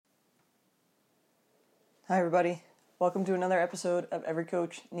Hi everybody, welcome to another episode of Every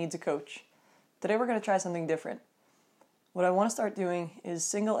Coach Needs a Coach. Today we're going to try something different. What I want to start doing is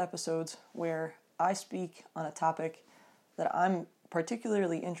single episodes where I speak on a topic that I'm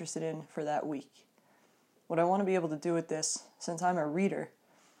particularly interested in for that week. What I want to be able to do with this, since I'm a reader,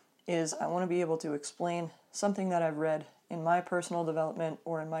 is I want to be able to explain something that I've read in my personal development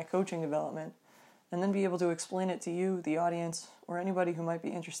or in my coaching development, and then be able to explain it to you, the audience, or anybody who might be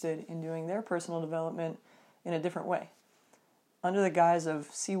interested in doing their personal development in a different way. Under the guise of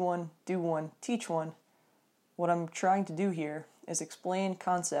see one, do one, teach one, what I'm trying to do here is explain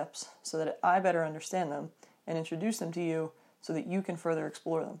concepts so that I better understand them and introduce them to you so that you can further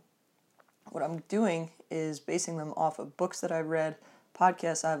explore them. What I'm doing is basing them off of books that I've read,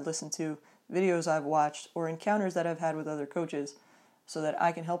 podcasts I've listened to, videos I've watched, or encounters that I've had with other coaches so that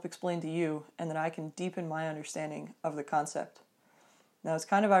I can help explain to you and that I can deepen my understanding of the concept. Now, it's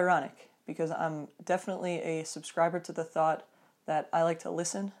kind of ironic because I'm definitely a subscriber to the thought that I like to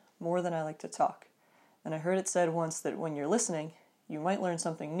listen more than I like to talk. And I heard it said once that when you're listening, you might learn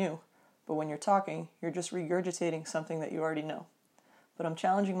something new, but when you're talking, you're just regurgitating something that you already know. But I'm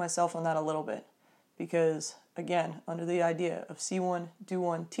challenging myself on that a little bit because, again, under the idea of see one, do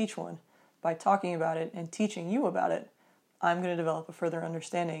one, teach one, by talking about it and teaching you about it, I'm going to develop a further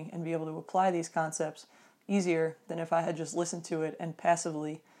understanding and be able to apply these concepts easier than if I had just listened to it and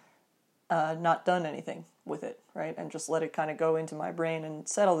passively not done anything with it, right? And just let it kind of go into my brain and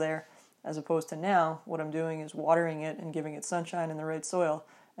settle there, as opposed to now what I'm doing is watering it and giving it sunshine in the right soil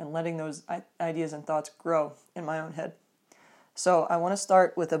and letting those ideas and thoughts grow in my own head. So I want to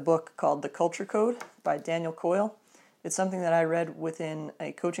start with a book called The Culture Code by Daniel Coyle. It's something that I read within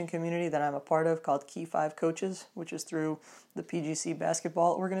a coaching community that I'm a part of called Key 5 Coaches, which is through the PGC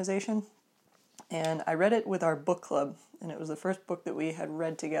basketball organization. And I read it with our book club, and it was the first book that we had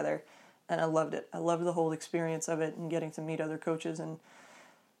read together, and I loved it. I loved the whole experience of it and getting to meet other coaches and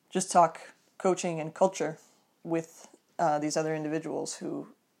just talk coaching and culture with these other individuals who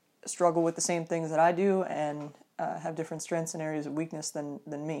struggle with the same things that I do and have different strengths and areas of weakness than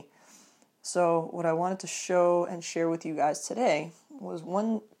me. So what I wanted to show and share with you guys today was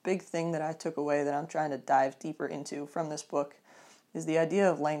one big thing that I took away that I'm trying to dive deeper into from this book is the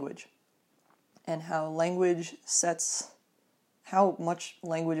idea of language and how much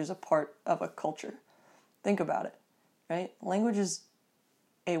language is a part of a culture. Think about it, right? Language is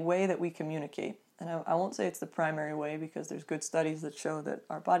a way that we communicate. And I won't say it's the primary way because there's good studies that show that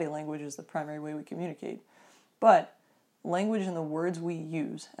our body language is the primary way we communicate. But language and the words we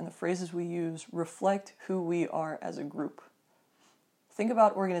use and the phrases we use reflect who we are as a group. Think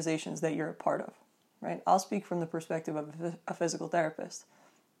about organizations that you're a part of, right? I'll speak from the perspective of a physical therapist.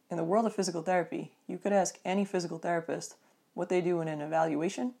 In the world of physical therapy, you could ask any physical therapist what they do in an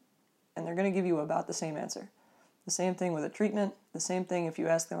evaluation, and they're going to give you about the same answer. The same thing with a treatment, the same thing if you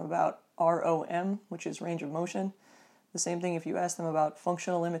ask them about ROM, which is range of motion, the same thing if you ask them about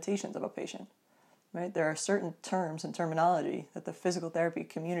functional limitations of a patient. Right? There are certain terms and terminology that the physical therapy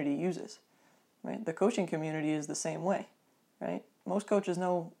community uses. Right? The coaching community is the same way. Right? Most coaches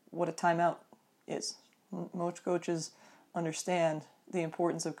know what a timeout is. Most coaches understand the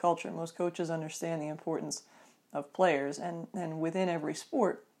importance of culture. Most coaches understand the importance of players. And within every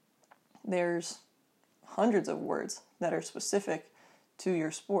sport, there's hundreds of words that are specific to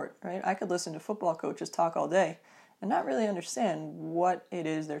your sport. Right? I could listen to football coaches talk all day and not really understand what it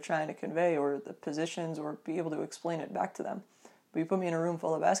is they're trying to convey or the positions or be able to explain it back to them. But you put me in a room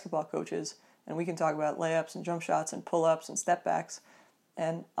full of basketball coaches and we can talk about layups and jump shots and pull-ups and step backs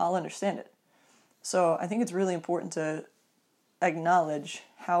and I'll understand it. So I think it's really important to acknowledge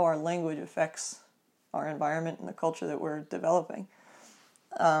how our language affects our environment and the culture that we're developing.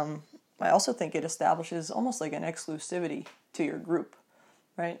 I also think it establishes almost like an exclusivity to your group.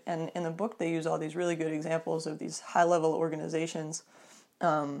 Right? And in the book, they use all these really good examples of these high-level organizations.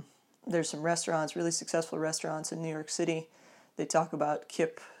 There's some restaurants, really successful restaurants in New York City. They talk about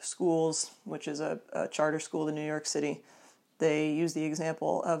KIPP Schools, which is a charter school in New York City. They use the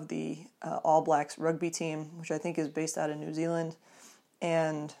example of the All Blacks rugby team, which I think is based out of New Zealand.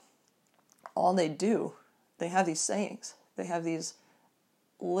 And all they do, they have these sayings. They have these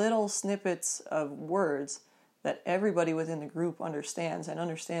little snippets of words that everybody within the group understands and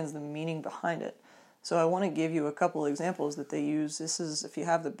understands the meaning behind it. So I want to give you a couple examples that they use. This is, if you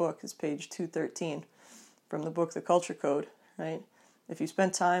have the book, it's page 213 from the book The Culture Code, right? If you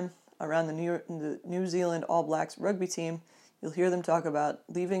spend time around the New Zealand All Blacks rugby team, you'll hear them talk about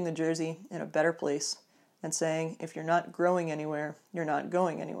leaving the jersey in a better place and saying, if you're not growing anywhere, you're not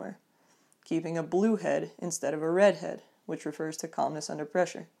going anywhere. Keeping a blue head instead of a red head, which refers to calmness under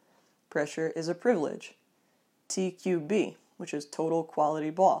pressure. Pressure is a privilege. TQB, which is total quality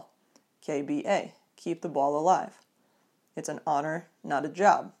ball. KBA, keep the ball alive. It's an honor, not a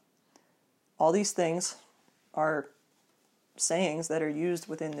job. All these things are sayings that are used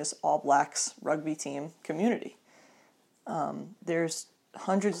within this All Blacks rugby team community. There's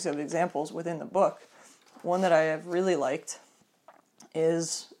hundreds of examples within the book. One that I have really liked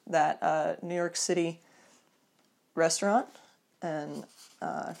is that New York City restaurant, and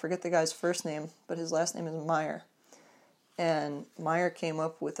I forget the guy's first name, but his last name is Meyer. And Meyer came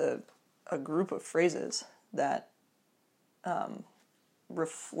up with a group of phrases that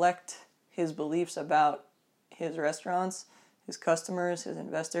reflect his beliefs about his restaurants, his customers, his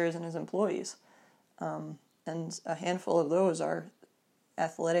investors, and his employees. And a handful of those are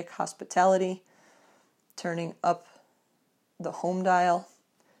athletic hospitality, turning up the home dial,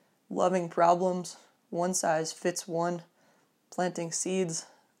 loving problems, one size fits one, planting seeds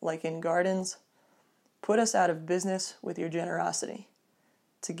like in gardens, put us out of business with your generosity.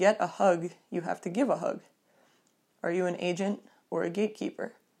 To get a hug, you have to give a hug. Are you an agent or a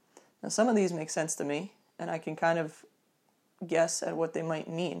gatekeeper? Now, some of these make sense to me, and I can kind of guess at what they might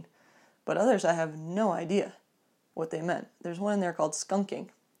mean, but others I have no idea what they meant. There's one in there called skunking,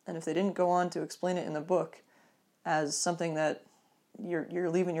 and if they didn't go on to explain it in the book as something that you're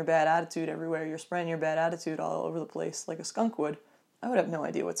leaving your bad attitude everywhere, you're spraying your bad attitude all over the place like a skunk would, I would have no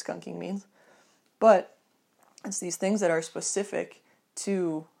idea what skunking means. But it's these things that are specific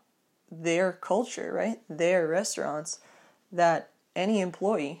to their culture, right? Their restaurants, that any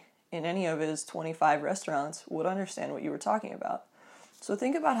employee in any of his 25 restaurants would understand what you were talking about. So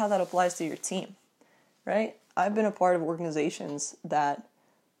think about how that applies to your team, right? I've been a part of organizations that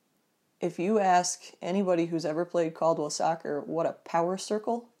if you ask anybody who's ever played Caldwell soccer what a power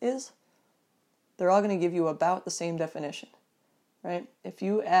circle is, they're all going to give you about the same definition, right? If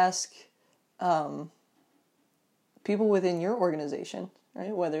you ask people within your organization,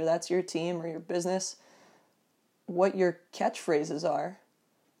 right, whether that's your team or your business, what your catchphrases are,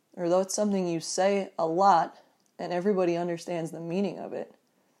 or though it's something you say a lot and everybody understands the meaning of it,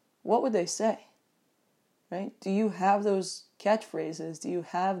 what would they say? Right? Do you have those catchphrases? Do you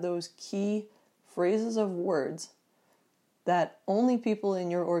have those key phrases of words that only people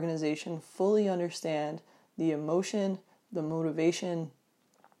in your organization fully understand the emotion, the motivation,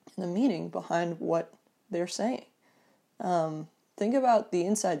 and the meaning behind what they're saying? Think about the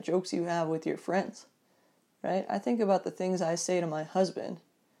inside jokes you have with your friends, right? I think about the things I say to my husband.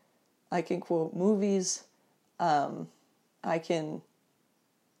 I can quote movies. We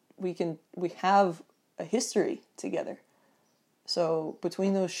have a history together. So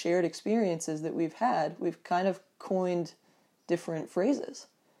between those shared experiences that we've had, we've kind of coined different phrases.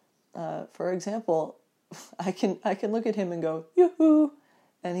 For example, I can look at him and go, yoo-hoo,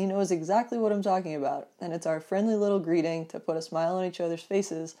 and he knows exactly what I'm talking about. And it's our friendly little greeting to put a smile on each other's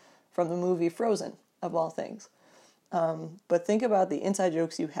faces from the movie Frozen, of all things. But think about the inside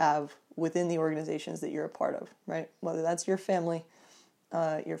jokes you have within the organizations that you're a part of, right? Whether that's your family,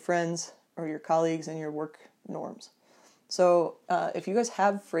 your friends, or your colleagues and your work norms. So if you guys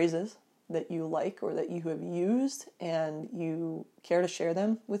have phrases that you like or that you have used and you care to share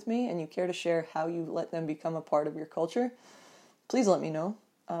them with me and you care to share how you let them become a part of your culture, please let me know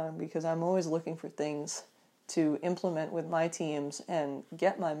because I'm always looking for things to implement with my teams and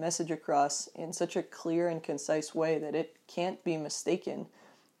get my message across in such a clear and concise way that it can't be mistaken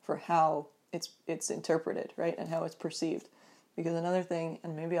for how it's interpreted, right, and how it's perceived. Because another thing,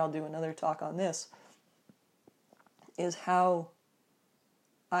 and maybe I'll do another talk on this, is how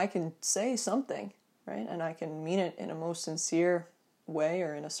I can say something, right, and I can mean it in a most sincere way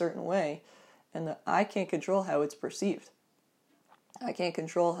or in a certain way, and that I can't control how it's perceived. I can't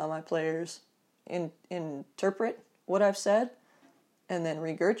control how my players interpret what I've said and then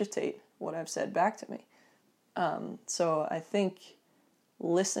regurgitate what I've said back to me. So I think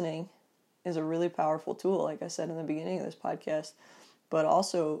listening is a really powerful tool, like I said in the beginning of this podcast, but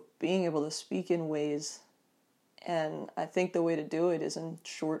also being able to speak in ways, and I think the way to do it is in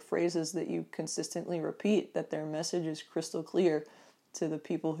short phrases that you consistently repeat, that their message is crystal clear to the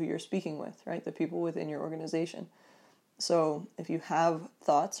people who you're speaking with, right? The people within your organization. So if you have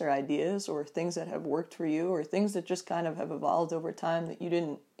thoughts or ideas or things that have worked for you or things that just kind of have evolved over time that you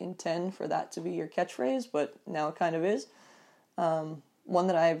didn't intend for that to be your catchphrase, but now it kind of is, one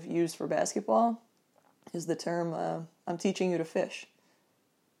that I've used for basketball is the term, I'm teaching you to fish.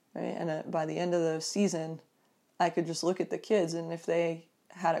 Right? And by the end of the season, I could just look at the kids, and if they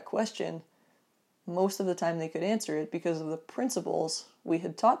had a question, most of the time they could answer it because of the principles we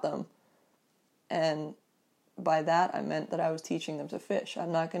had taught them. And by that, I meant that I was teaching them to fish.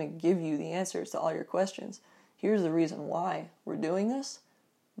 I'm not going to give you the answers to all your questions. here's the reason why we're doing this,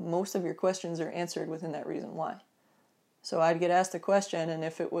 most of your questions are answered within that reason why. So I'd get asked a question, and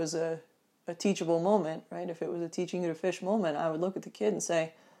if it was a teachable moment, right, if it was a teaching you to fish moment, I would look at the kid and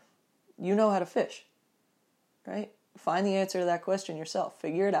say, you know how to fish, right? Find the answer to that question yourself.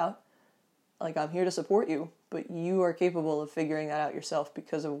 Figure it out. Like, I'm here to support you, but you are capable of figuring that out yourself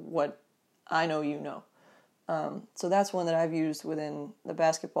because of what I know you know. So that's one that I've used within the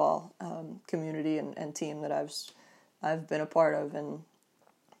basketball community and team that I've been a part of and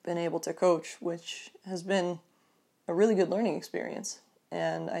been able to coach, which has been a really good learning experience.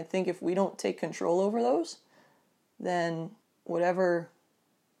 And I think if we don't take control over those, then whatever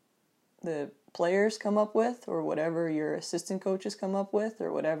the players come up with, or whatever your assistant coaches come up with,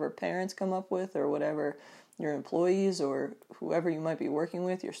 or whatever parents come up with, or whatever your employees or whoever you might be working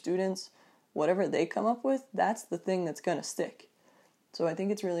with, your students, whatever they come up with, that's the thing that's going to stick. So I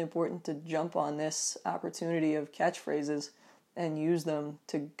think it's really important to jump on this opportunity of catchphrases and use them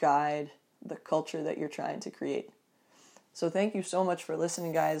to guide the culture that you're trying to create. So thank you so much for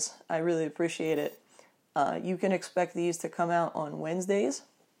listening, guys. I really appreciate it. You can expect these to come out on Wednesdays,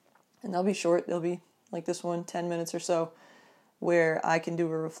 and they'll be short. They'll be like this one, 10 minutes or so, where I can do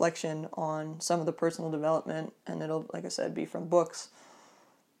a reflection on some of the personal development, and it'll, like I said, be from books,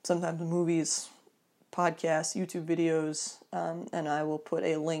 sometimes movies, podcasts, YouTube videos, and I will put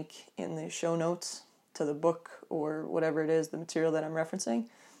a link in the show notes to the book or whatever it is, the material that I'm referencing.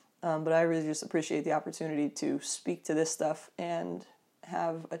 But I really just appreciate the opportunity to speak to this stuff and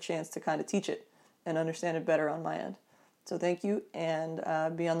have a chance to kind of teach it and understand it better on my end. So thank you, and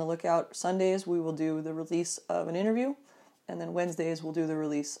be on the lookout. Sundays we will do the release of an interview, and then Wednesdays we'll do the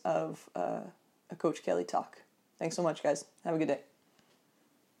release of a Coach Kelly talk. Thanks so much, guys. Have a good day.